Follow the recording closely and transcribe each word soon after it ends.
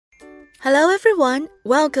Hello everyone,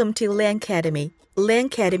 welcome to Liancademy.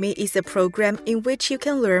 Liancademy is a program in which you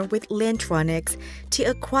can learn with Liantronics to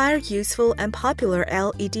acquire useful and popular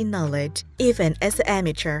LED knowledge, even as an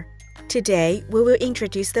amateur. Today, we will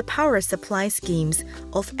introduce the power supply schemes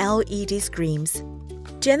of LED screens.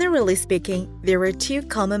 Generally speaking, there are two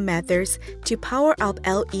common methods to power up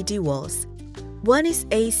LED walls. One is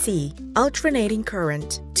AC, alternating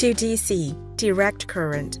current, to DC, direct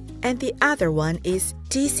current, and the other one is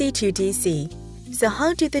DC to DC. So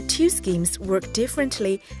how do the two schemes work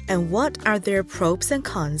differently, and what are their pros and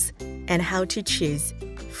cons, and how to choose?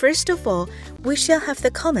 First of all, we shall have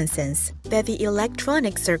the common sense that the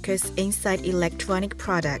electronic circuits inside electronic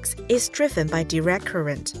products is driven by direct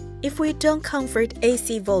current. If we don't convert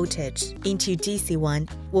AC voltage into DC one,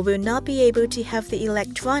 we will not be able to have the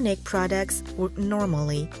electronic products work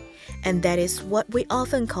normally. And that is what we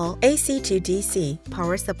often call AC to DC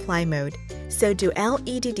power supply mode. So do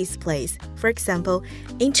LED displays. For example,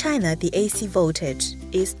 in China, the AC voltage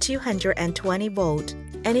is 220 volt,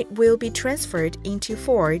 and it will be transferred into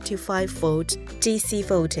 4 to 5 volt DC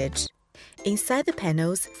voltage inside the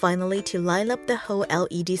panels, finally to light up the whole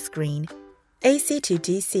LED screen. AC to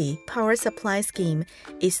DC power supply scheme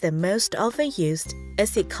is the most often used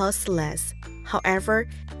as it costs less. However,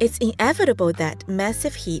 it's inevitable that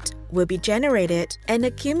massive heat will be generated and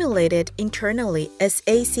accumulated internally as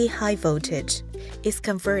AC high voltage is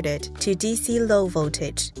converted to DC low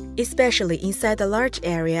voltage, especially inside the large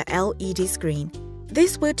area LED screen.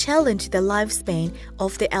 This will challenge the lifespan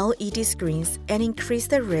of the LED screens and increase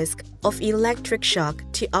the risk of electric shock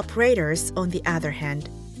to operators on the other hand.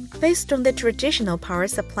 Based on the traditional power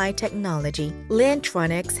supply technology,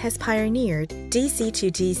 Liantronics has pioneered DC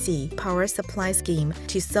to DC power supply scheme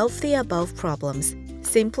to solve the above problems.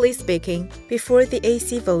 Simply speaking, before the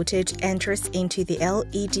AC voltage enters into the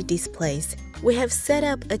LED displays, we have set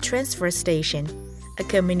up a transfer station, a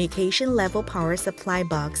communication level power supply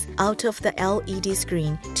box out of the LED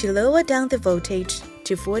screen to lower down the voltage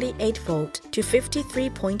to 48 volt to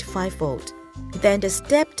 53.5 volt. Then the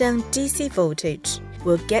step-down DC voltage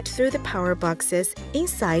will get through the power boxes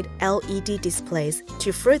inside LED displays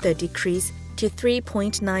to further decrease to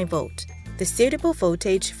 3.9 volt, the suitable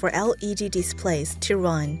voltage for LED displays to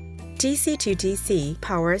run. DC to DC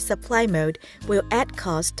power supply mode will add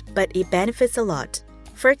cost, but it benefits a lot.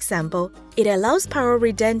 For example, it allows power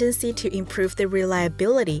redundancy to improve the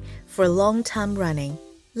reliability for long time running.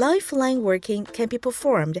 Lifeline working can be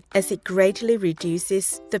performed as it greatly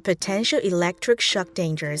reduces the potential electric shock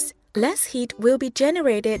dangers. Less heat will be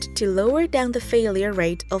generated to lower down the failure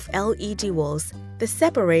rate of LED walls. The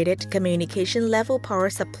separated communication level power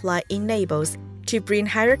supply enables to bring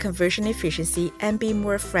higher conversion efficiency and be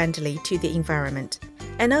more friendly to the environment.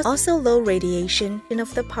 And also low radiation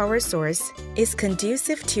of the power source is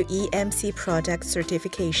conducive to EMC product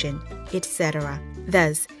certification, etc.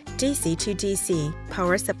 Thus, DC to DC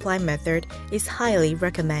power supply method is highly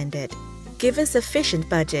recommended. Given sufficient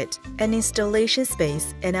budget and installation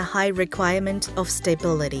space and a high requirement of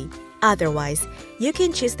stability. Otherwise, you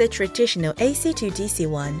can choose the traditional AC to DC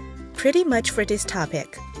one. Pretty much for this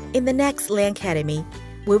topic. In the next Liancademy,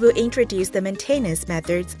 we will introduce the maintenance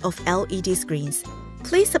methods of LED screens.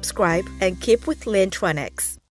 Please subscribe and keep with Liantronics.